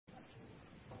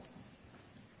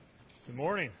Good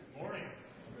morning.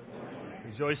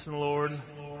 Rejoice in the Lord.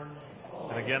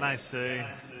 And again I say,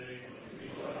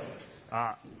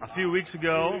 a few weeks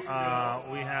ago,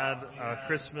 we had a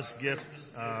Christmas gift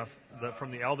from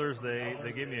the elders.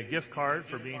 They gave me a gift card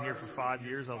for being here for 5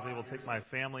 years. I was able to take my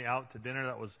family out to dinner.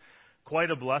 That was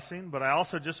quite a blessing. But I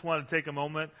also just want to take a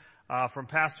moment from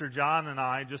Pastor John and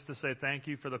I just to say thank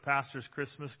you for the pastor's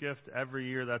Christmas gift every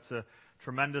year. That's a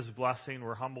tremendous blessing.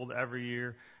 We're humbled every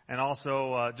year. And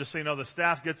also, just so you know, the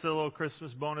staff gets a little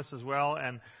Christmas bonus as well.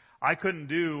 And I couldn't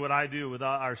do what I do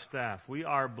without our staff. We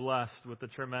are blessed with a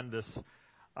tremendous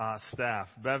staff.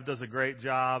 Bev does a great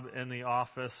job in the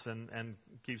office and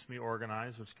keeps me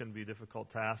organized, which can be a difficult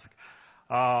task.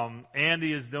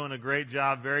 Andy is doing a great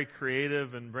job, very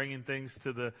creative and bringing things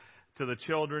to the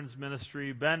children's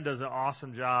ministry. Ben does an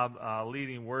awesome job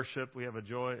leading worship. We have a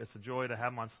joy. It's a joy to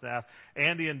have him on staff.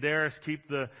 Andy and Darius keep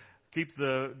the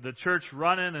church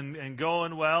running and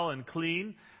going well and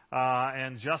clean.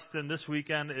 And Justin this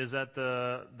weekend is at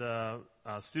the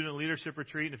student leadership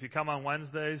retreat. And if you come on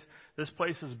Wednesdays, this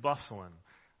place is bustling.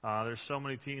 There's so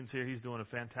many teens here. He's doing a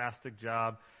fantastic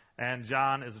job. And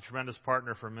John is a tremendous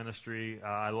partner for ministry.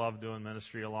 I love doing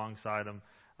ministry alongside him.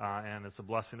 And it's a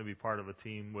blessing to be part of a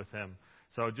team with him.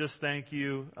 So just thank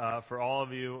you for all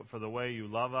of you, for the way you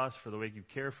love us, for the way you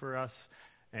care for us.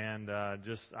 And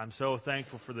I'm so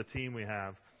thankful for the team we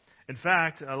have. In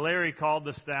fact, Larry called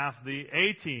the staff the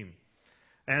A-team.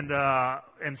 And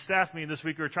staff meeting this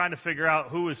week, we were trying to figure out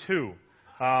who is who.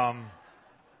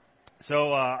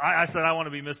 So I said I want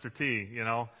to be Mr. T,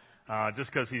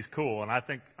 just because he's cool. And I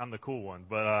think I'm the cool one.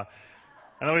 But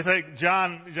and then we think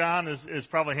John is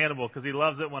probably Hannibal because he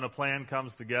loves it when a plan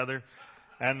comes together.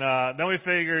 And then we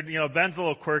figured, Ben's a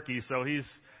little quirky, so he's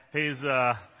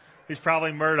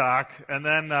probably Murdoch. And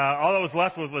then all that was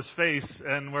left was his face,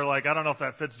 and we're like, I don't know if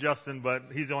that fits Justin, but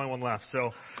he's the only one left.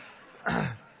 So,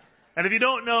 and if you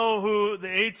don't know who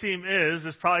the A-Team is,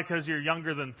 it's probably because you're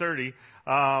younger than 30,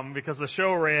 because the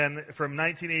show ran from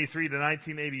 1983 to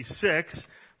 1986.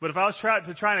 But if I was trying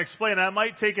to explain it, I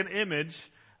might take an image,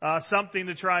 something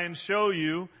to try and show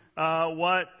you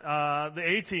what the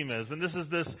A-Team is. And this is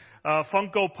this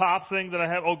Funko Pop thing that I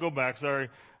have. Oh, go back, sorry.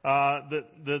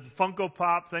 The Funko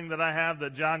Pop thing that I have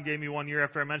that John gave me one year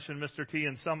after I mentioned Mr. T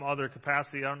in some other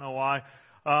capacity. I don't know why.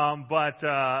 But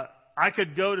I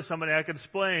could go to somebody, I could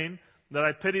explain that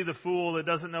I pity the fool that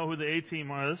doesn't know who the A-Team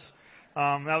was.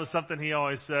 That was something he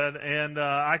always said. And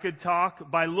I could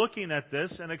talk by looking at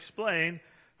this and explain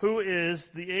who is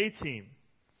the A-Team.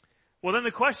 Well, then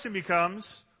the question becomes,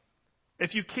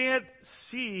 if you can't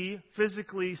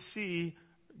physically see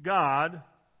God,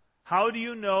 how do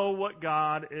you know what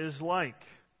God is like?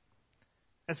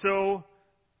 And so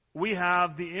we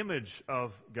have the image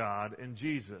of God in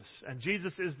Jesus. And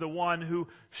Jesus is the one who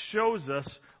shows us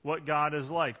what God is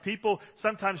like. People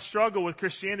sometimes struggle with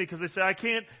Christianity because they say, I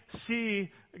can't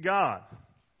see God.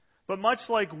 But much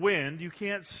like wind, you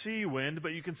can't see wind,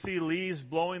 but you can see leaves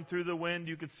blowing through the wind.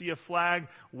 You can see a flag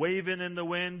waving in the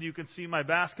wind. You can see my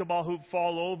basketball hoop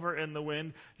fall over in the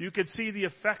wind. You can see the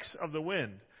effects of the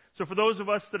wind. So for those of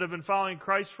us that have been following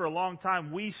Christ for a long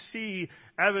time, we see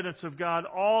evidence of God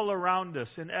all around us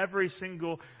in every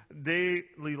single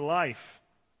daily life.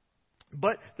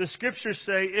 But the Scriptures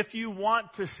say, if you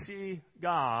want to see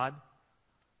God,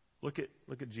 look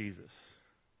at Jesus.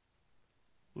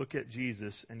 Look at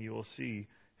Jesus and you will see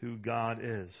who God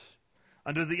is.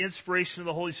 Under the inspiration of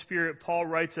the Holy Spirit, Paul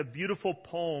writes a beautiful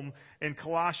poem in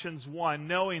Colossians 1,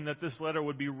 knowing that this letter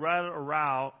would be read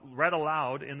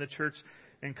aloud in the church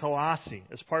in Colossae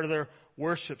as part of their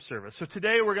worship service. So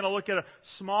today we're going to look at a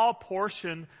small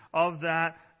portion of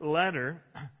that letter,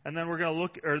 and then we're going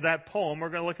to that poem. We're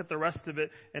going to look at the rest of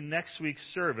it in next week's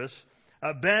service.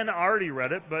 Ben already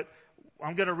read it, but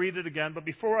I'm going to read it again. But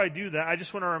before I do that, I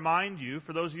just want to remind you,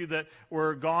 for those of you that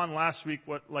were gone last week,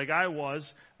 like I was,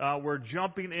 we're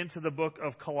jumping into the book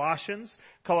of Colossians.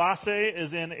 Colossae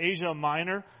is in Asia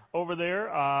Minor over there,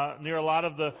 near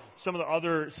some of the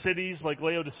other cities like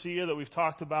Laodicea that we've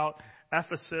talked about,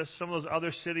 Ephesus, some of those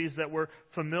other cities that we're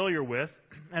familiar with.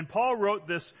 And Paul wrote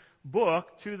this book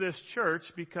to this church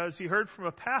because he heard from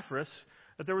Epaphras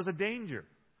that there was a danger.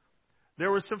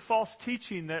 There was some false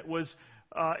teaching that was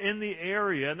in the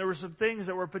area, and there were some things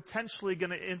that were potentially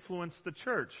going to influence the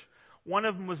church. One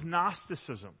of them was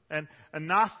Gnosticism. And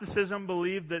Gnosticism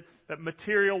believed that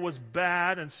material was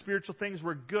bad and spiritual things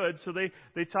were good, so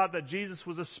they taught that Jesus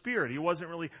was a spirit. He wasn't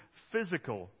really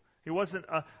physical. He wasn't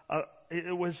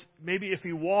it was maybe if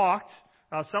he walked,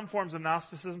 some forms of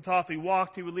Gnosticism taught if he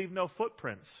walked, he would leave no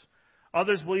footprints.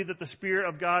 Others believe that the Spirit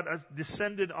of God has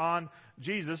descended on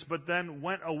Jesus, but then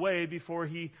went away before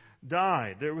he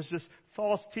died. There was this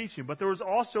false teaching. But there was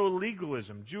also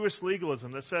legalism, Jewish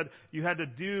legalism, that said you had to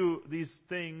do these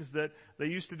things that they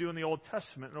used to do in the Old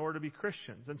Testament in order to be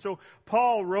Christians. And so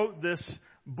Paul wrote this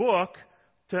book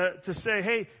to say,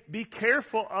 hey, be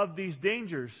careful of these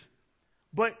dangers.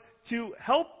 But to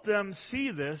help them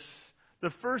see this,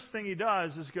 the first thing he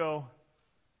does is go,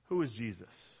 who is Jesus?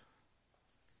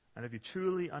 And if you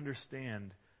truly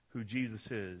understand who Jesus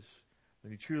is,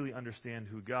 then you truly understand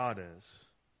who God is.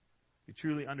 If you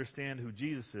truly understand who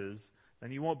Jesus is,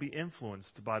 then you won't be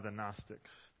influenced by the Gnostics.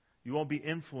 You won't be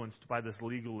influenced by this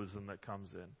legalism that comes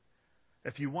in.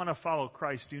 If you want to follow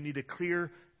Christ, you need a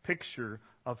clear picture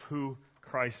of who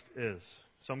Christ is.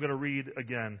 So I'm going to read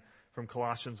again from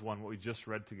Colossians 1, what we just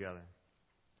read together.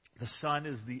 The Son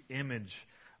is the image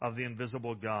of the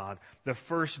invisible God, the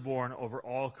firstborn over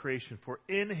all creation. For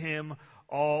in Him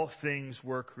all things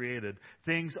were created,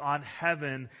 things on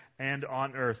heaven and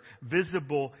on earth,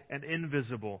 visible and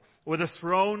invisible. Whether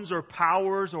thrones or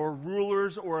powers or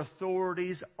rulers or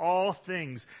authorities, all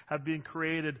things have been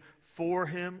created through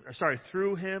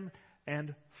Him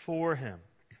and for Him.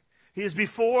 He is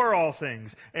before all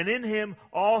things, and in Him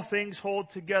all things hold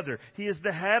together. He is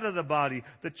the head of the body,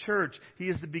 the church. He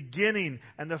is the beginning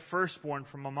and the firstborn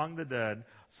from among the dead,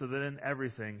 so that in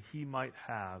everything He might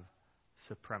have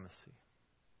supremacy.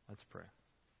 Let's pray.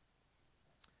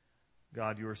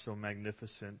 God, You are so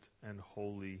magnificent and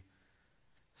holy,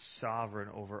 sovereign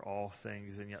over all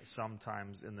things, and yet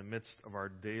sometimes in the midst of our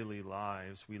daily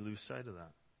lives, we lose sight of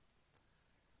that.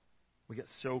 We get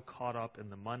so caught up in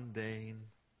the mundane,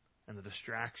 and the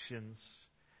distractions,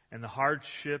 and the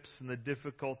hardships, and the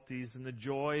difficulties, and the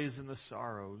joys, and the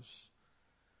sorrows,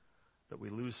 that we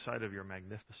lose sight of Your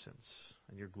magnificence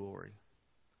and Your glory.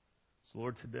 So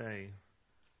Lord, today,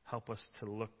 help us to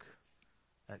look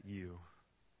at You,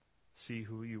 see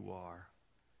who You are,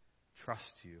 trust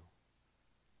You,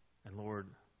 and Lord,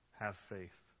 have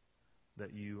faith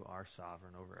that You are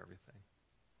sovereign over everything.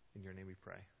 In Your name we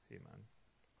pray. Amen.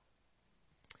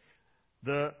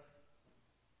 The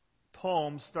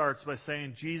poem starts by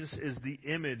saying Jesus is the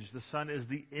image, the Son is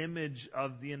the image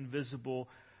of the invisible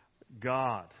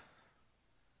God.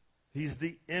 He's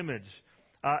the image.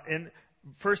 In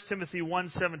 1 Timothy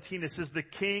 1:17, it says, the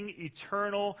King,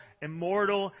 eternal,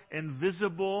 immortal,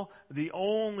 invisible, the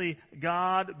only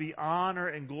God, be honor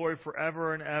and glory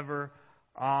forever and ever.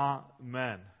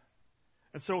 Amen.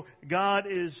 And so God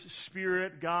is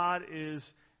spirit, God is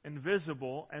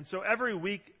invisible. And so every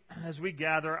week as we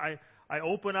gather, I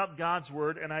open up God's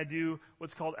Word and I do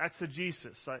what's called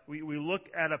exegesis. We look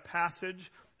at a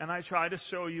passage and I try to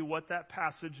show you what that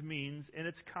passage means in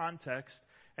its context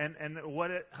and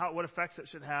what effects it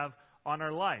should have on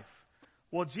our life.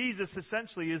 Well, Jesus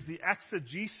essentially is the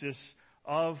exegesis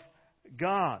of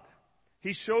God.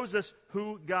 He shows us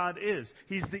who God is.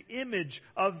 He's the image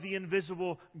of the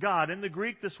invisible God. In the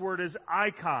Greek, this word is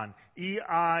icon,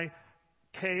 E-I-K-O-N.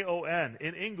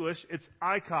 In English, it's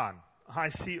icon.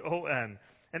 I-C-O-N.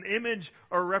 An image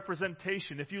or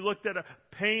representation. If you looked at a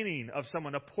painting of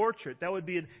someone, a portrait, that would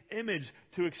be an image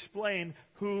to explain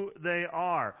who they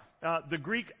are. The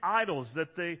Greek idols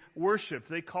that they worshipped,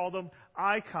 they called them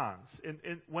icons.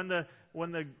 When the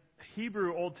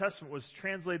Hebrew Old Testament was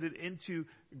translated into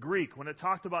Greek, when it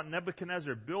talked about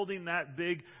Nebuchadnezzar building that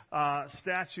big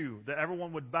statue that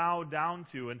everyone would bow down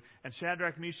to, and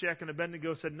Shadrach, Meshach, and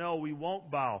Abednego said, no, we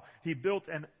won't bow. He built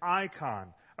an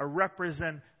icon, a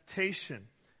representation.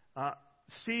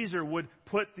 Caesar would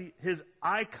put his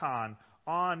icon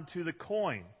onto the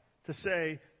coin to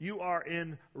say, you are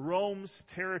in Rome's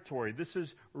territory. This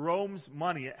is Rome's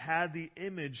money. It had the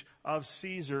image of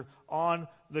Caesar on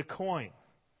the coin.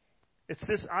 It's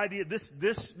this idea, this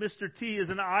Mr. T is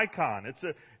an icon.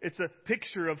 It's a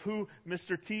picture of who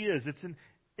Mr. T is. It's an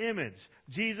image.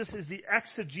 Jesus is the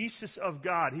exegesis of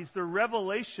God. He's the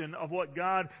revelation of what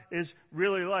God is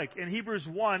really like. In Hebrews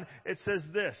 1, it says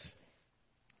this,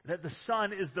 that the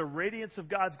Son is the radiance of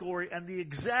God's glory and the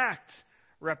exact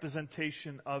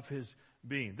representation of His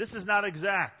being. This is not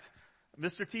exact.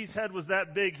 Mr. T's head was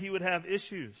that big, he would have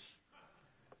issues.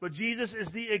 But Jesus is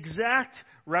the exact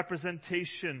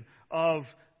representation of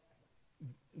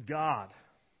God.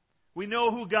 We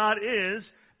know who God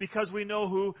is because we know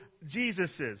who Jesus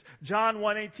is. John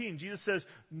 1:18, Jesus says,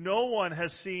 no one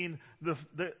has seen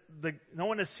no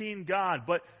one has seen God,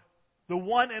 but the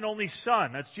one and only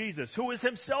Son, that's Jesus, who is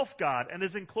Himself God and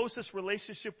is in closest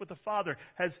relationship with the Father,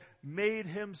 has made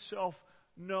Himself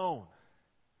known.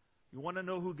 You want to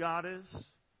know who God is?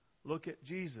 Look at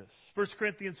Jesus. 1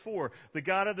 Corinthians 4, the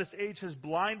God of this age has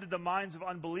blinded the minds of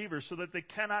unbelievers so that they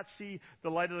cannot see the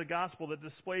light of the gospel that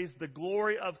displays the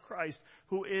glory of Christ,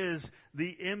 who is the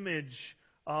image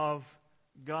of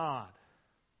God.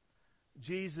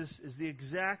 Jesus is the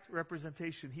exact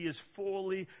representation. He is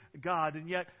fully God, and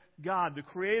yet God, the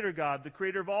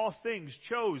creator of all things,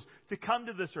 chose to come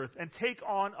to this earth and take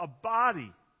on a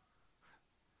body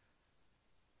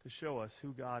to show us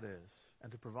who God is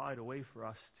and to provide a way for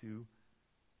us to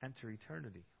enter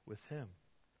eternity with Him.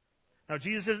 Now,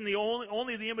 Jesus isn't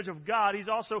only the image of God, He's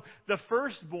also the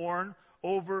firstborn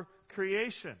over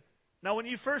creation. Now, when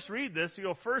you first read this, you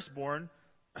go, firstborn,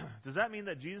 does that mean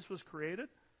that Jesus was created?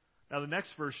 Now, the next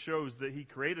verse shows that He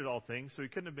created all things, so He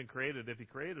couldn't have been created if He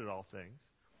created all things.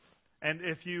 And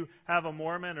if you have a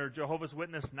Mormon or Jehovah's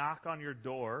Witness knock on your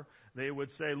door, they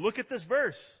would say, look at this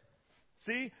verse.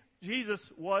 See, Jesus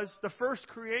was the first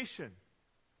creation.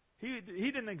 He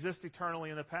didn't exist eternally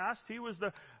in the past. He was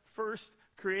the first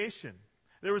creation.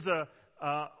 There was a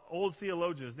old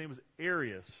theologian, his name was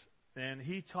Arius, and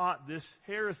he taught this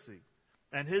heresy.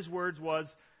 And his words was,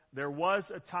 there was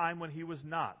a time when he was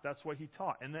not. That's what he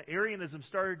taught. And the Arianism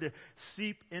started to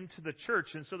seep into the church.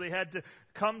 And so they had to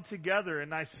come together in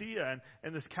Nicaea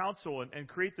and this council and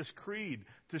create this creed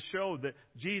to show that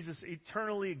Jesus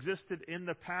eternally existed in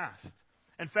the past.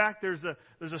 In fact, there's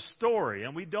a story,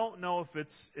 and we don't know if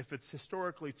it's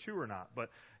historically true or not. But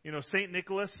you know, Saint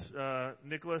Nicholas,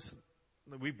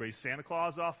 we base Santa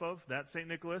Claus off of that Saint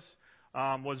Nicholas.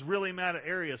 Was really mad at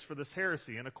Arius for this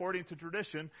heresy. And according to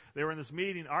tradition, they were in this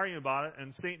meeting arguing about it,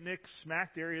 and St. Nick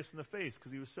smacked Arius in the face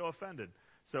because he was so offended.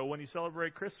 So when you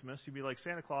celebrate Christmas, you'd be like,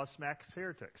 Santa Claus smacks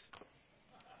heretics.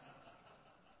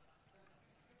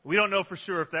 We don't know for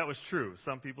sure if that was true.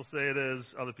 Some people say it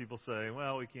is. Other people say,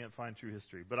 well, we can't find true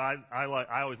history. But I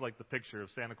always like the picture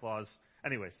of Santa Claus.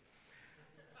 Anyways.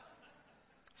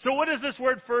 So what does this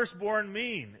word firstborn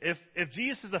mean? If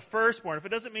Jesus is the firstborn, if it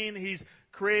doesn't mean He's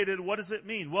created, what does it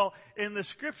mean? Well, in the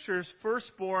Scriptures,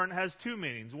 firstborn has two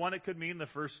meanings. One, it could mean the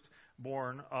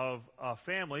firstborn of a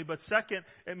family. But second,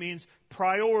 it means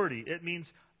priority. It means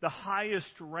the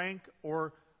highest rank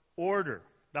or order,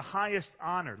 the highest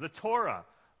honor. The Torah,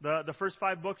 the first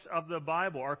 5 books of the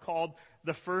Bible, are called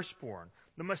the firstborn.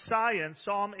 The Messiah in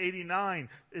Psalm 89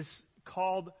 is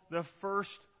called the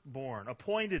firstborn,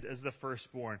 appointed as the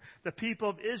firstborn. The people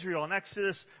of Israel in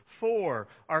Exodus 4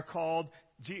 are called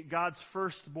God's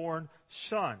firstborn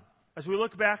son. As we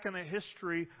look back in the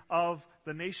history of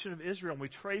the nation of Israel and we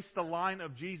trace the line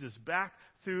of Jesus back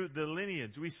through the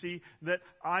lineage, we see that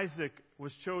Isaac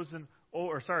was chosen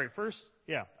over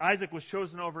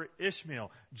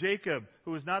Ishmael. Jacob,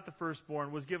 who was not the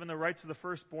firstborn, was given the rights of the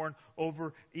firstborn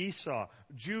over Esau.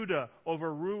 Judah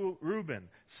over Reuben.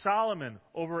 Solomon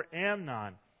over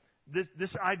Amnon.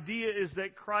 This idea is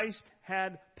that Christ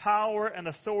had power and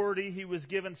authority. He was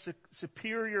given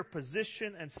superior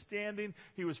position and standing.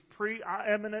 He was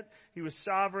preeminent. He was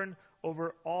sovereign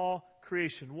over all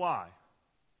creation. Why?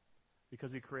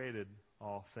 Because He created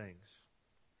all things.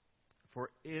 For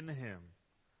in Him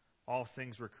all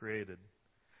things were created,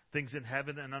 things in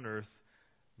heaven and on earth,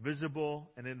 visible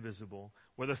and invisible,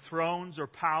 whether thrones or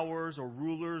powers or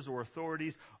rulers or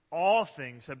authorities, all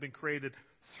things have been created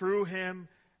through Him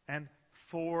and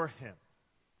for Him.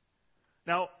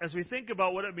 Now, as we think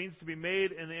about what it means to be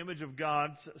made in the image of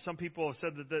God, some people have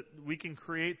said that we can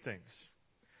create things.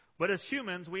 But as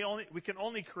humans, we can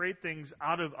only create things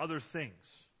out of other things.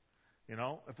 You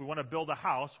know, if we want to build a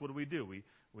house, what do?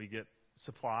 We get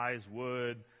supplies,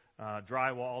 wood,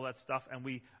 drywall, all that stuff, and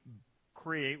we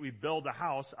build a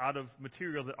house out of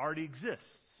material that already exists.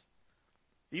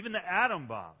 Even the atom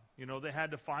bomb, you know, they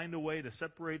had to find a way to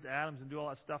separate the atoms and do all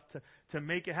that stuff to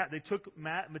make it happen. They took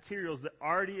materials that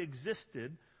already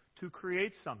existed to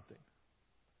create something.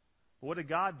 But what did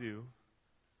God do?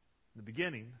 In the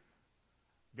beginning,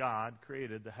 God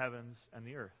created the heavens and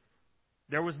the earth.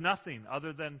 There was nothing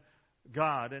other than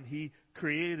God, and He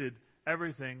created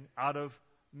everything out of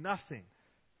nothing.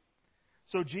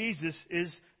 So Jesus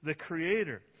is the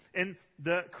creator. In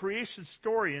the creation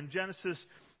story in Genesis,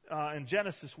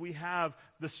 we have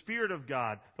the Spirit of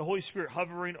God, the Holy Spirit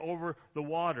hovering over the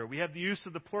water. We have the use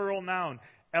of the plural noun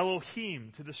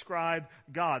Elohim to describe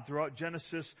God throughout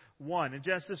Genesis 1. In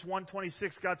Genesis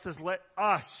 1:26, God says, "Let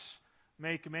us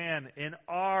make man in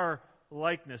our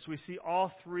likeness." We see all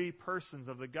three persons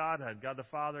of the Godhead, God the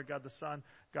Father, God the Son,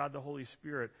 God the Holy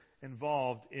Spirit,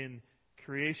 involved in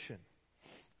creation.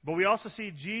 But we also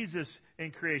see Jesus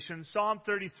in creation. Psalm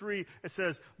 33, it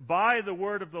says, "By the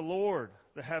word of the Lord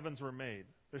the heavens were made,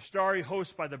 their starry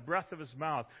host by the breath of His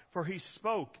mouth. For He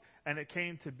spoke, and it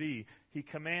came to be. He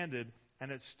commanded,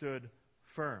 and it stood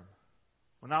firm.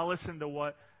 Well, now listen to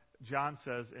what John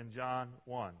says in John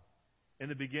 1. In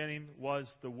the beginning was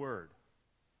the Word.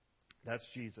 That's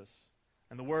Jesus.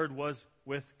 And the Word was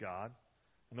with God.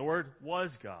 And the Word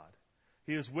was God.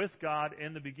 He is with God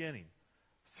in the beginning.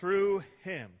 Through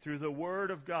Him, through the Word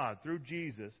of God, through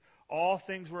Jesus, all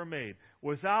things were made.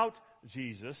 Without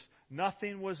Jesus,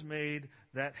 nothing was made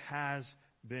that has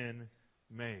been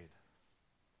made.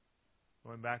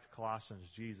 Going back to Colossians,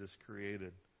 Jesus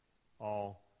created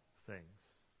all things.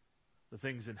 The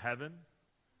things in heaven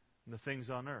and the things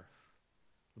on earth.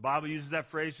 The Bible uses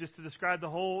that phrase just to describe the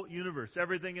whole universe.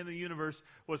 Everything in the universe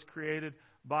was created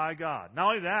by God. Not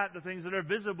only that, the things that are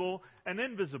visible and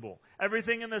invisible.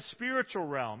 Everything in the spiritual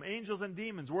realm, angels and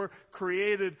demons, were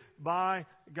created by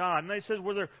God. And they said,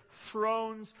 were there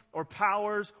thrones or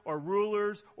powers or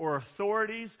rulers or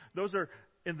authorities? Those are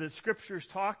in the Scriptures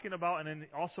talking about, and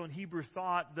also in Hebrew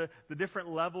thought, the different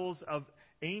levels of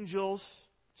angels.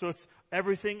 So it's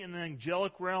everything in the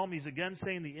angelic realm. He's again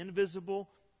saying the invisible.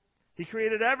 He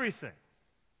created everything.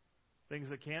 Things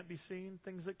that can't be seen,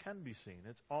 things that can be seen.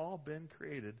 It's all been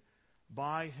created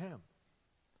by Him.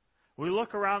 We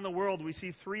look around the world, we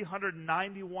see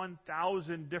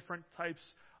 391,000 different types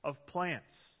of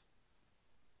plants.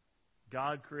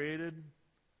 God created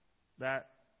that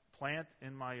plant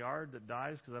in my yard that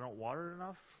dies because I don't water it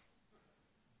enough.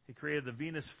 He created the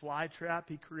Venus flytrap.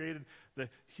 He created the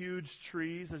huge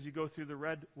trees as you go through the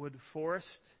redwood forest.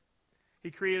 He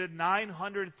created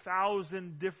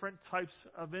 900,000 different types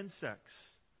of insects.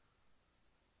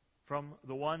 From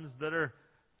the ones that are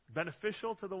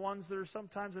beneficial to the ones that are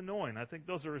sometimes annoying. I think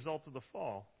those are a result of the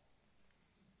fall.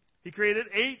 He created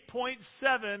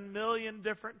 8.7 million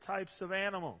different types of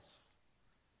animals.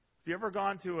 Have you ever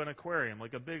gone to an aquarium,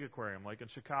 like a big aquarium, like in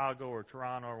Chicago or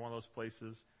Toronto or one of those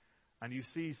places, and you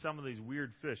see some of these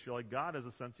weird fish? You're like, God has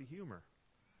a sense of humor.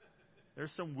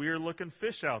 There's some weird-looking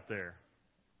fish out there.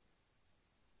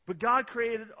 But God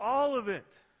created all of it.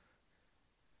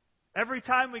 Every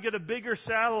time we get a bigger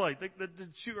satellite,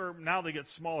 or now they get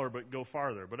smaller but go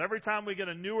farther, but every time we get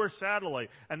a newer satellite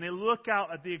and they look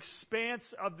out at the expanse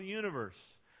of the universe,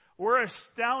 we're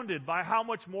astounded by how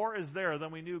much more is there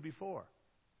than we knew before.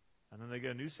 And then they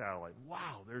get a new satellite.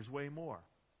 Wow, there's way more.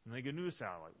 And they get a new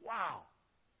satellite. Wow,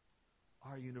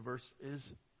 our universe is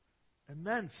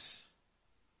immense.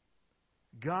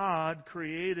 God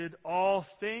created all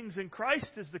things, and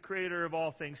Christ is the creator of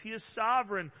all things. He is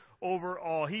sovereign over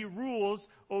all. He rules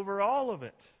over all of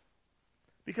it.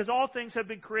 Because all things have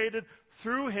been created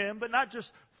through Him, but not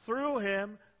just through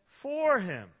Him, for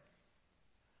Him.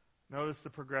 Notice the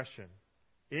progression.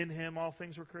 In Him all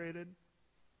things were created.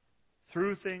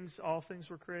 Through things all things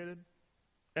were created.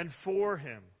 And for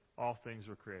Him all things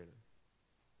were created.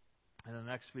 And then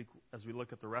next week, as we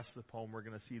look at the rest of the poem, we're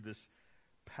going to see this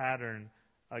pattern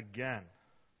again.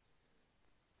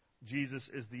 Jesus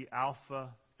is the Alpha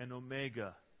and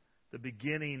Omega, the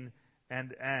beginning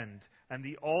and end. And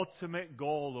the ultimate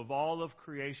goal of all of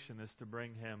creation is to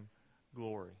bring Him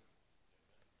glory.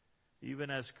 Even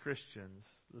as Christians,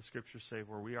 the Scriptures say,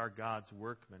 where we are God's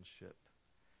workmanship,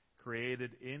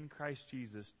 created in Christ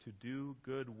Jesus to do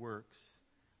good works,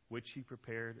 which He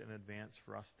prepared in advance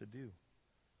for us to do.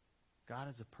 God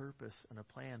has a purpose and a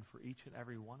plan for each and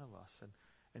every one of us.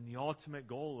 And the ultimate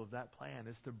goal of that plan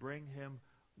is to bring Him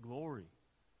glory,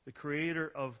 the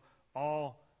creator of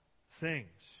all things.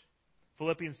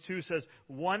 Philippians 2 says,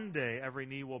 one day every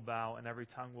knee will bow and every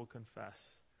tongue will confess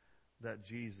that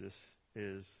Jesus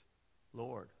is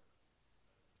Lord.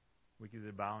 We can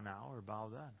either bow now or bow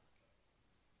then.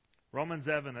 Romans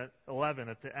 11,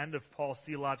 at the end of Paul's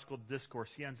theological discourse,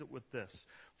 he ends it with this.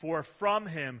 For from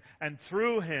Him and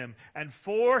through Him and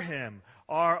for Him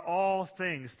are all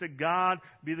things. To God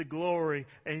be the glory.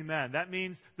 Amen. That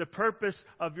means the purpose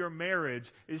of your marriage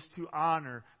is to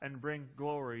honor and bring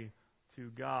glory to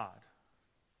God.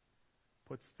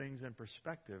 Puts things in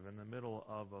perspective in the middle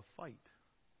of a fight.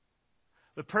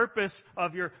 The purpose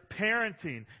of your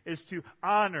parenting is to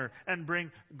honor and bring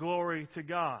glory to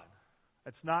God.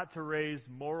 It's not to raise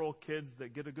moral kids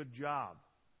that get a good job.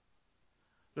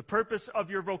 The purpose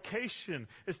of your vocation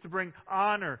is to bring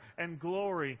honor and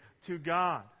glory to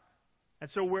God. And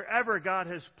so wherever God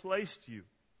has placed you,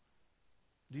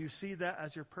 do you see that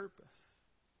as your purpose?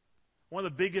 One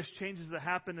of the biggest changes that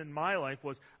happened in my life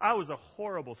was I was a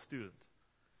horrible student.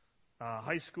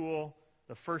 High school,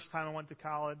 the first time I went to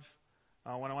college.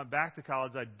 When I went back to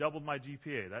college, I doubled my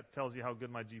GPA. That tells you how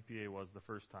good my GPA was the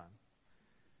first time.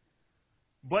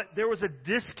 But there was a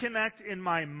disconnect in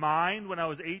my mind when I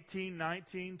was 18,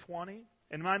 19, 20.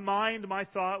 In my mind, my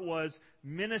thought was,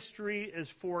 ministry is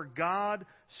for God.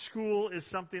 School is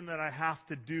something that I have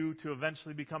to do to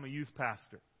eventually become a youth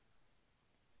pastor.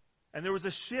 And there was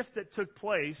a shift that took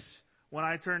place when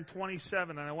I turned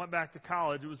 27 and I went back to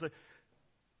college. It was like,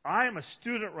 I am a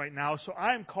student right now, so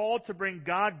I am called to bring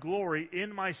God glory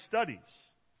in my studies.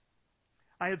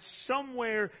 I had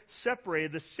somewhere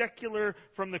separated the secular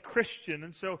from the Christian.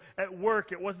 And so at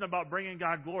work, it wasn't about bringing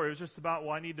God glory. It was just about,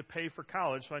 well, I need to pay for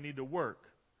college, so I need to work.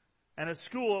 And at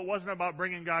school, it wasn't about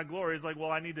bringing God glory. It's like,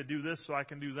 well, I need to do this so I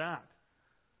can do that.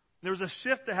 There was a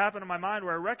shift that happened in my mind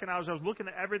where I recognized I was looking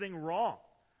at everything wrong.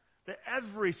 That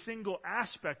every single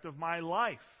aspect of my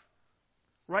life,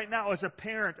 right now as a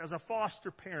parent, as a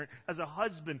foster parent, as a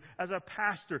husband, as a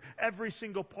pastor, every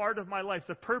single part of my life,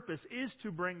 the purpose is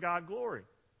to bring God glory.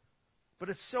 But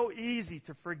it's so easy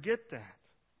to forget that.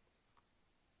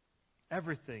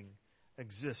 Everything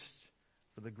exists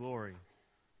for the glory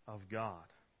of God.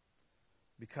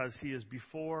 Because He is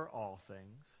before all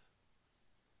things,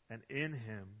 and in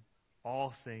Him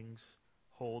all things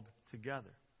hold together.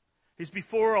 He's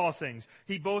before all things.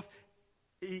 He both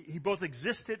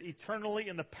existed eternally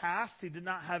in the past. He did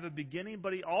not have a beginning,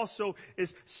 but He also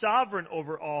is sovereign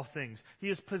over all things. He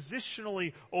is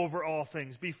positionally over all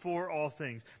things, before all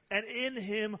things. And in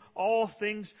Him, all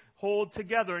things hold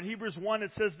together. In Hebrews 1,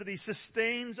 it says that He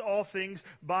sustains all things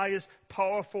by His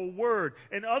powerful word.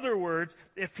 In other words,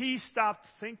 if He stopped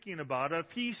thinking about it,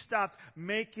 if He stopped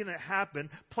making it happen,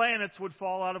 planets would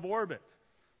fall out of orbit.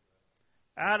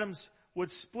 Atoms would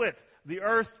split. The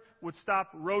earth would stop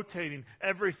rotating.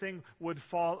 Everything would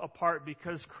fall apart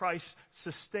because Christ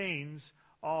sustains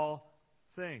all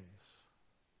things.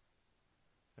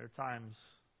 There are times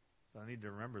that I need to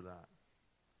remember that.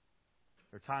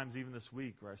 There are times even this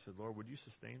week where I said, Lord, would you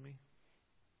sustain me?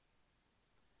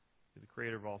 You're the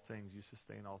creator of all things. You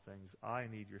sustain all things. I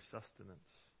need your sustenance.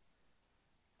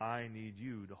 I need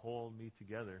you to hold me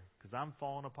together because I'm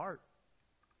falling apart.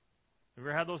 Have you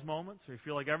ever had those moments where you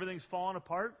feel like everything's falling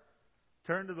apart?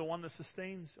 Turn to the one that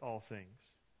sustains all things.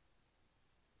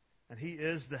 And He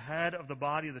is the head of the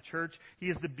body of the church. He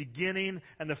is the beginning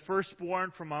and the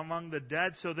firstborn from among the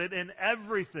dead, so that in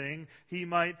everything He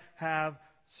might have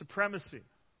supremacy.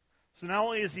 So not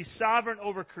only is He sovereign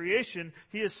over creation,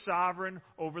 He is sovereign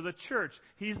over the church.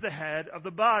 He's the head of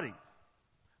the body.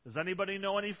 Does anybody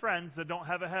know any friends that don't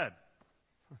have a head?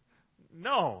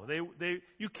 No,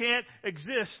 you can't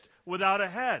exist without a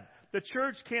head. The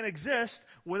church can't exist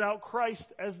without Christ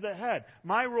as the head.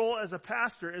 My role as a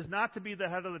pastor is not to be the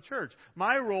head of the church.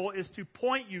 My role is to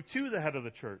point you to the head of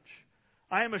the church.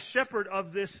 I am a shepherd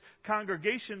of this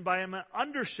congregation, but I am an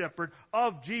under-shepherd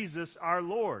of Jesus our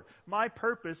Lord. My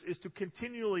purpose is to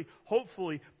continually,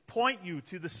 hopefully, point you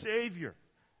to the Savior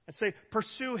and say,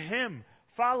 pursue Him,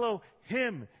 follow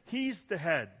Him. He's the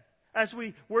head. As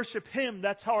we worship Him,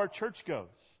 that's how our church goes.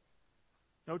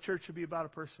 No church should be about a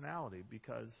personality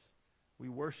because we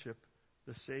worship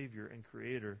the Savior and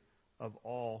Creator of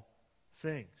all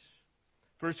things.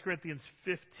 1 Corinthians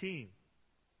 15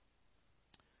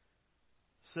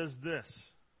 says this.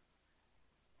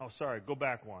 Oh, sorry, go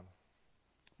back one.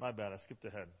 My bad, I skipped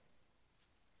ahead.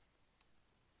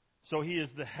 So He is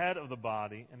the head of the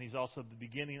body, and He's also the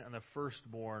beginning and the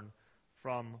firstborn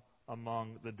from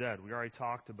among the dead. We already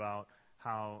talked about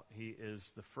how He is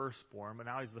the firstborn, but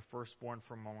now He's the firstborn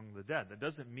from among the dead. That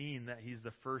doesn't mean that He's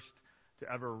the first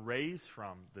to ever raise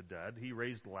from the dead. He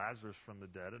raised Lazarus from the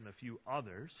dead and a few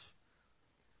others.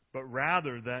 But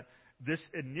rather that this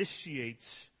initiates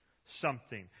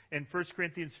something. In 1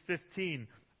 Corinthians 15,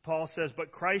 Paul says,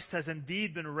 but Christ has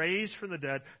indeed been raised from the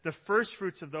dead, the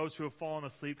firstfruits of those who have fallen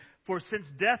asleep. For since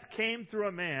death came through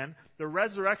a man, the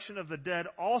resurrection of the dead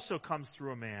also comes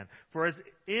through a man. For as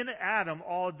in Adam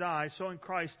all die, so in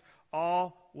Christ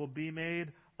all will be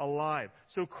made alive.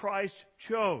 So Christ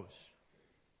chose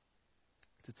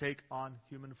to take on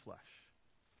human flesh,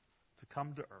 to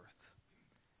come to earth,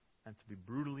 and to be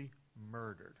brutally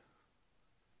murdered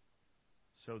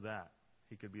so that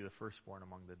He could be the firstborn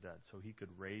among the dead, so He could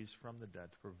raise from the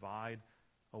dead to provide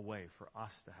a way for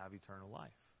us to have eternal life.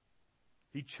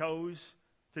 He chose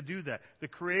to do that. The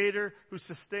Creator who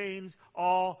sustains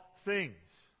all things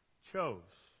chose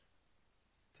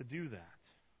to do that.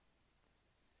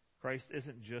 Christ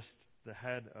isn't just the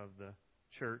head of the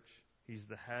church. He's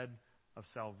the head of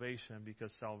salvation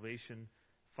because salvation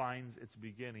finds its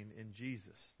beginning in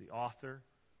Jesus, the author,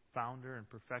 founder, and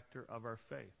perfecter of our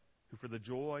faith, who for the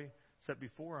joy set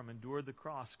before Him endured the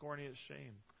cross, scorning its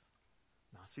shame.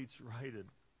 Now seats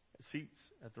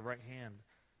at the right hand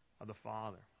of the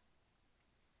Father.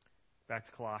 Back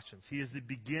to Colossians. He is the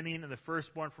beginning and the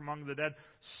firstborn from among the dead,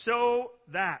 so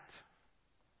that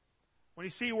When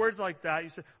you see words like that, you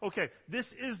say, okay, this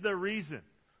is the reason.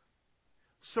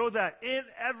 So that in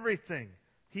everything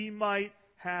He might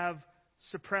have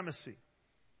supremacy.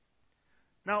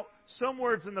 Now, some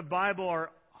words in the Bible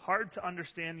are hard to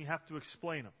understand. You have to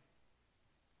explain them.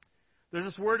 There's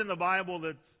this word in the Bible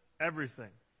that's everything.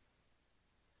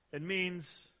 It means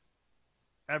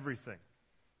everything.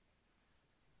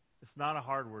 It's not a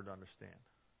hard word to understand.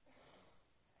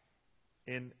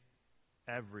 In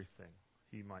everything,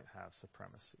 He might have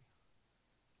supremacy.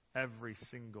 Every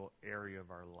single area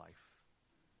of our life.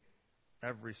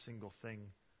 Every single thing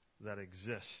that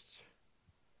exists.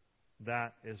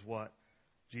 That is what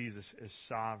Jesus is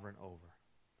sovereign over.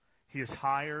 He is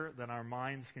higher than our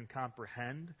minds can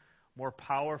comprehend, more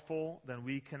powerful than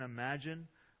we can imagine,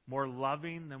 more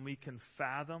loving than we can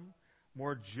fathom,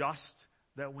 more just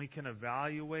than we can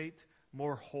evaluate,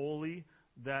 more holy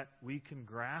that we can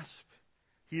grasp.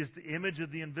 He is the image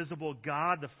of the invisible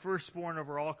God, the firstborn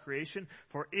over all creation.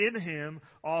 For in Him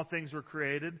all things were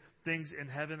created, things in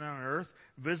heaven and on earth,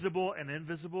 visible and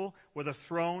invisible, whether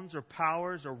thrones or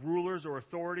powers or rulers or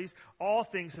authorities. All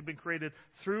things have been created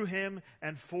through Him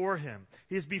and for Him.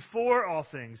 He is before all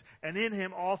things, and in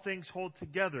Him all things hold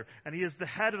together. And He is the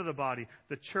head of the body,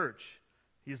 the church.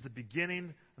 He is the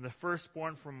beginning and the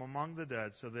firstborn from among the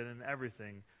dead, so that in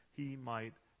everything He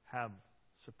might have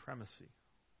supremacy.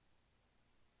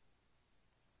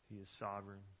 He is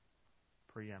sovereign,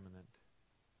 preeminent,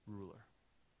 ruler.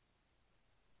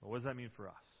 Well, what does that mean for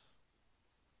us?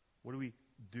 What do we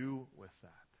do with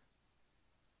that?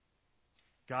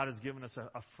 God has given us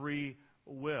a free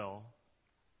will,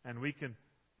 and we can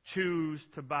choose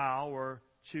to bow or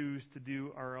choose to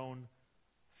do our own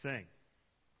thing.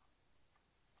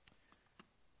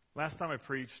 Last time I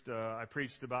preached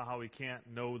about how we can't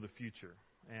know the future.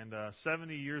 And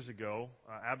 70 years ago,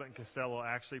 Abbott and Costello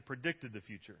actually predicted the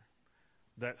future,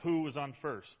 that who was on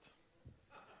first.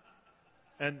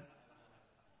 And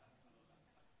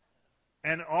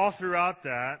all throughout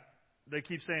that, they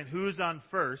keep saying, who's on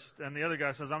first? And the other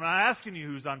guy says, I'm not asking you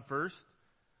who's on first.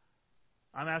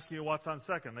 I'm asking you what's on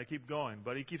second. They keep going.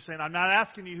 But he keeps saying, I'm not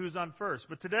asking you who's on first.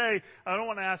 But today, I don't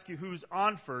want to ask you who's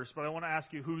on first, but I want to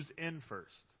ask you who's in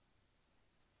first.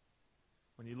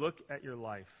 When you look at your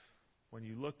life, when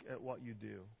you look at what you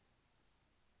do,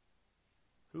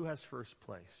 who has first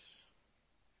place?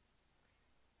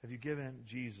 Have you given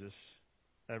Jesus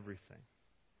everything?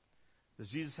 Does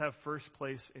Jesus have first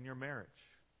place in your marriage?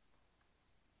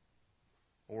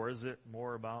 Or is it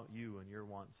more about you and your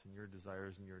wants and your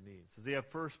desires and your needs? Does He have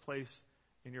first place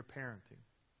in your parenting?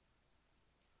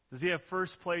 Does He have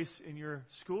first place in your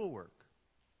schoolwork?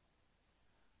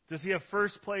 Does He have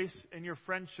first place in your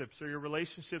friendships or your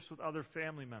relationships with other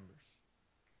family members?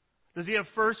 Does He have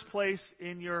first place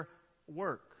in your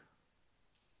work?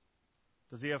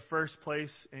 Does He have first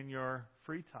place in your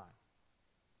free time?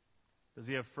 Does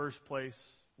He have first place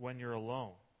when you're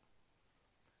alone?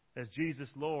 Is Jesus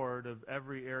Lord of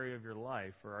every area of your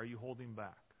life, or are you holding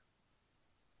back?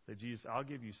 Say, Jesus, I'll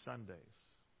give you Sundays.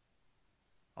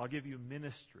 I'll give you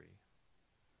ministry.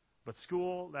 But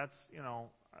school, that's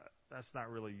not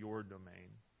really your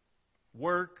domain.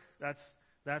 Work,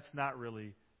 that's not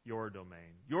really your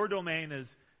domain. Your domain is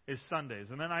Sundays.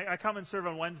 And then I come and serve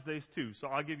on Wednesdays too, so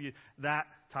I'll give you that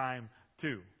time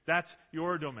too. That's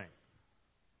your domain.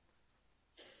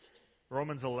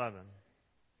 Romans 11.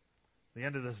 The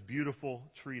end of this beautiful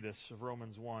treatise of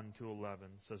Romans 1 to 11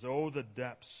 says, oh, the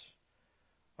depths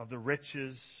of the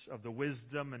riches of the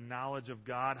wisdom and knowledge of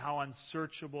God, how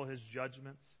unsearchable His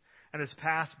judgments and His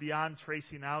paths beyond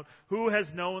tracing out. Who has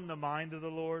known the mind of the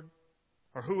Lord?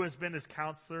 Or who has been His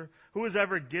counselor? Who has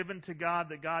ever given to God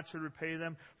that God should repay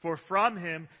them? For from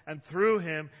Him and through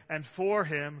Him and for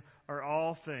Him are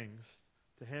all things.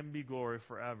 To Him be glory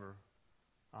forever.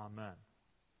 Amen.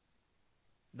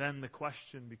 Then the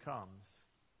question becomes,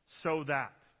 so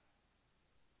that,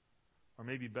 or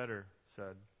maybe better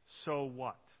said, so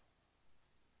what?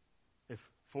 If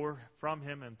from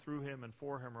Him and through Him and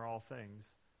for Him are all things,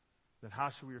 then how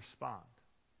should we respond?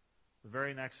 The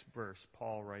very next verse,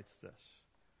 Paul writes this.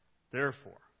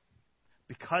 Therefore,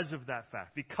 because of that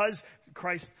fact, because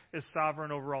Christ is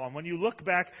sovereign over all, and when you look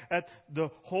back at the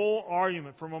whole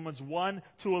argument from Romans 1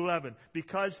 to 11,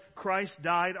 because Christ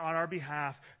died on our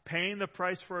behalf, paying the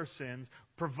price for our sins,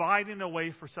 providing a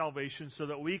way for salvation so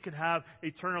that we can have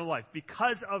eternal life.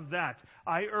 Because of that,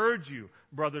 I urge you,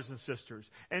 brothers and sisters,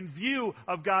 in view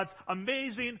of God's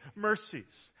amazing mercies,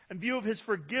 in view of His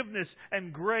forgiveness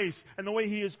and grace, and the way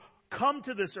He has come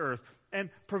to this earth and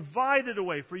provided a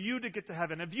way for you to get to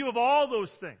heaven, in view of all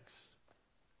those things,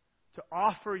 to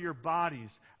offer your bodies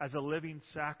as a living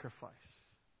sacrifice.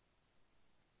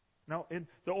 Now, in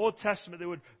the Old Testament, they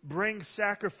would bring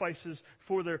sacrifices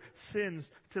for their sins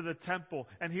to the temple.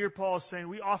 And here Paul is saying,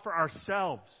 we offer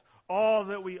ourselves, all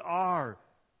that we are,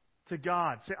 to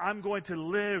God. Say, I'm going to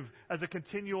live as a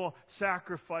continual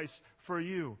sacrifice for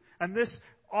you. And this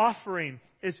offering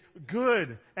is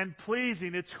good and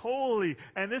pleasing. It's holy.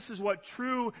 And this is what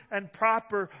true and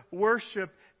proper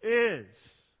worship is.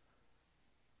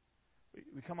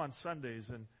 We come on Sundays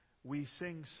and we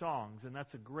sing songs, and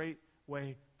that's a great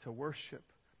way to worship.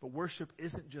 But worship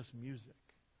isn't just music.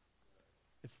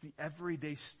 It's the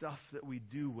everyday stuff that we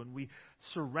do when we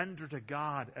surrender to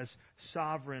God as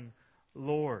sovereign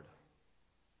Lord.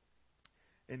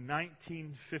 In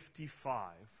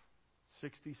 1955,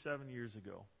 67 years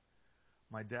ago,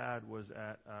 my dad was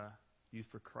at a Youth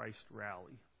for Christ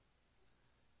rally,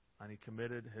 and he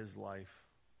committed his life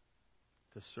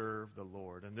to serve the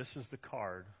Lord. And this is the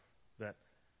card that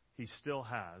he still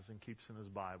has and keeps in his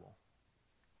Bible.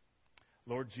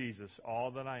 Lord Jesus,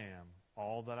 all that I am,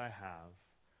 all that I have,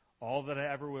 all that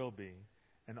I ever will be,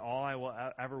 and all I will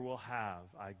ever will have,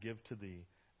 I give to Thee,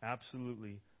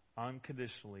 absolutely,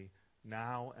 unconditionally,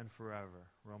 now and forever.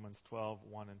 Romans 12,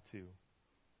 1 and 2.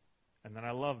 And then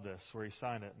I love this, where he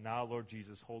signed it, now, Lord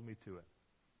Jesus, hold me to it.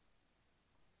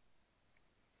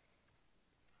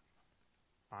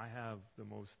 I have the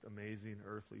most amazing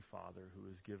earthly Father who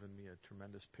has given me a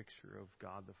tremendous picture of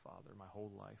God the Father my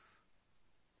whole life.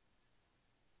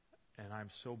 And I'm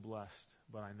so blessed,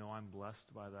 but I know I'm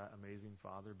blessed by that amazing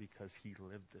Father because He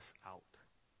lived this out.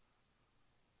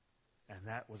 And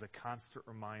that was a constant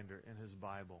reminder in His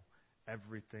Bible.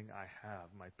 Everything I have,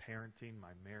 my parenting,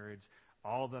 my marriage,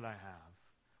 all that I have,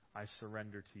 I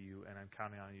surrender to You, and I'm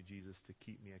counting on You, Jesus, to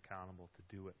keep me accountable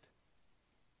to do it.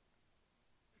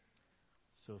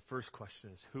 So the first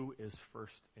question is, who is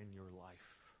first in your life?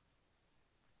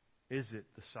 Is it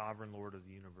the sovereign Lord of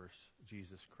the universe,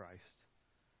 Jesus Christ?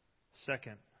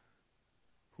 Second,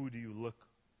 who do you look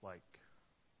like?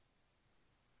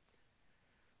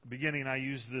 At the beginning, I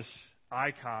used this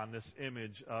icon, this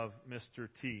image of Mr.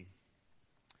 T.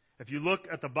 If you look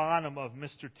at the bottom of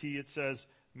Mr. T, it says,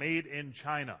 made in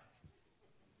China.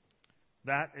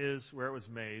 That is where it was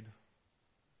made.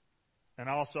 And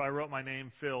also, I wrote my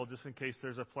name, Phil, just in case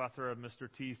there's a plethora of Mr.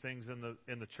 T things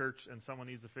in the church and someone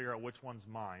needs to figure out which one's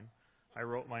mine. I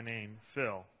wrote my name,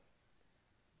 Phil.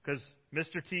 Because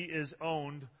Mr. T is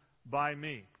owned by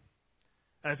me.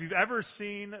 And if you've ever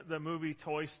seen the movie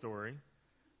Toy Story,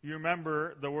 you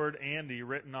remember the word Andy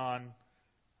written on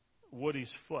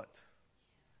Woody's foot.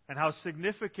 And how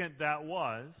significant that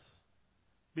was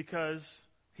because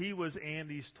he was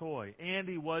Andy's toy.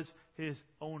 Andy was his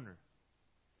owner.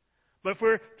 But if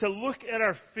we're to look at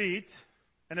our feet,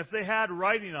 and if they had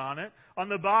writing on it, on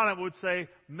the bottom it would say,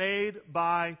 made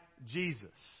by Jesus.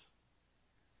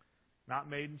 Not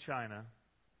made in China.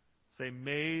 Say,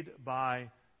 made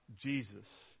by Jesus.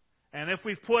 And if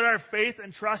we've put our faith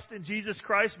and trust in Jesus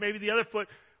Christ, maybe the other foot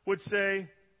would say,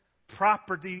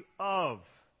 property of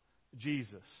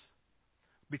Jesus.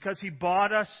 Because He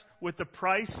bought us with the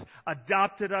price,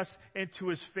 adopted us into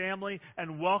His family,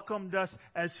 and welcomed us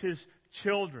as His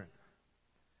children.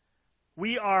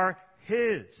 We are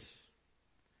His.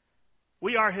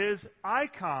 We are His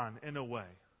icon in a way.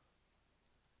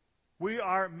 We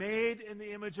are made in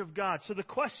the image of God. So the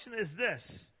question is this: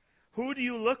 who do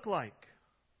you look like?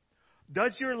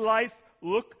 Does your life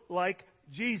look like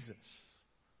Jesus?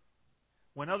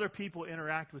 When other people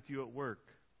interact with you at work,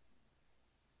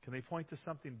 can they point to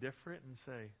something different and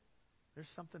say,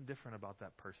 there's something different about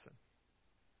that person?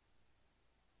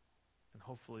 And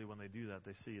hopefully when they do that,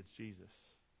 they see it's Jesus.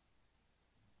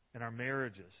 In our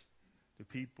marriages,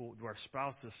 do our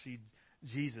spouses see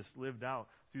Jesus lived out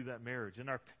through that marriage? In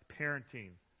our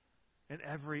parenting, in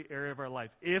every area of our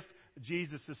life. If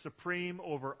Jesus is supreme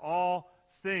over all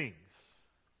things,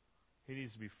 He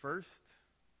needs to be first,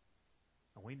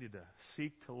 and we need to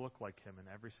seek to look like Him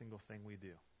in every single thing we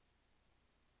do.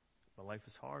 But life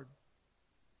is hard,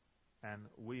 and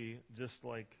we, just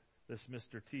like this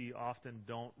Mr. T, often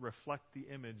don't reflect the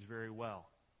image very well.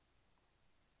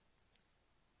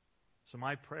 So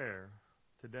my prayer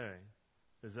today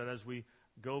is that as we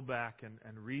go back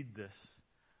and read this,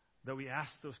 that we ask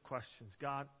those questions.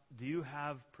 God, do You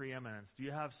have preeminence? Do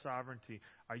You have sovereignty?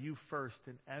 Are You first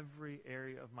in every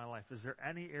area of my life? Is there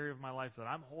any area of my life that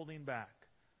I'm holding back,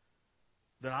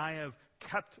 that I have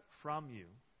kept from You?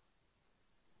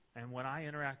 And when I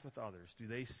interact with others, do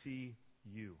they see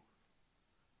You?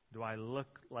 Do I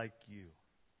look like You?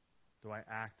 Do I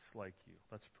act like You?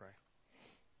 Let's pray.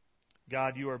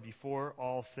 God, You are before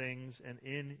all things, and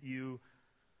in You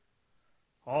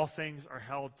All things are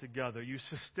held together. You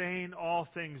sustain all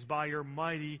things by your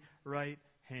mighty right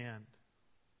hand.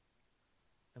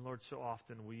 And Lord, so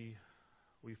often we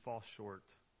fall short.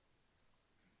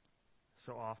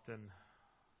 So often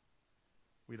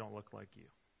we don't look like you.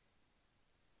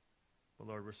 But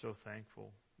Lord, we're so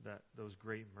thankful that those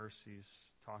great mercies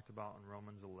talked about in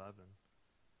Romans 11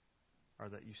 are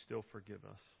that you still forgive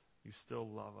us. You still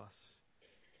love us.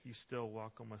 You still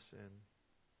welcome us in.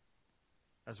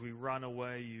 As we run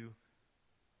away, you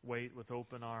wait with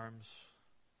open arms.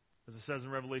 As it says in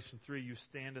Revelation 3, you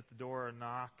stand at the door and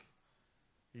knock.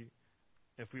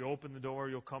 If we open the door,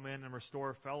 you'll come in and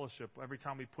restore fellowship. Every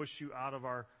time we push you out of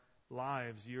our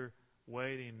lives, you're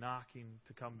waiting, knocking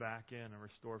to come back in and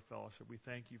restore fellowship. We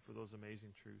thank you for those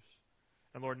amazing truths.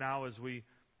 And Lord, now as we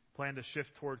plan to shift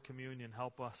toward communion,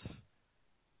 help us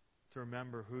to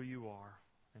remember who you are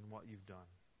and what you've done.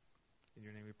 In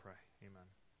your name we pray.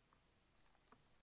 Amen.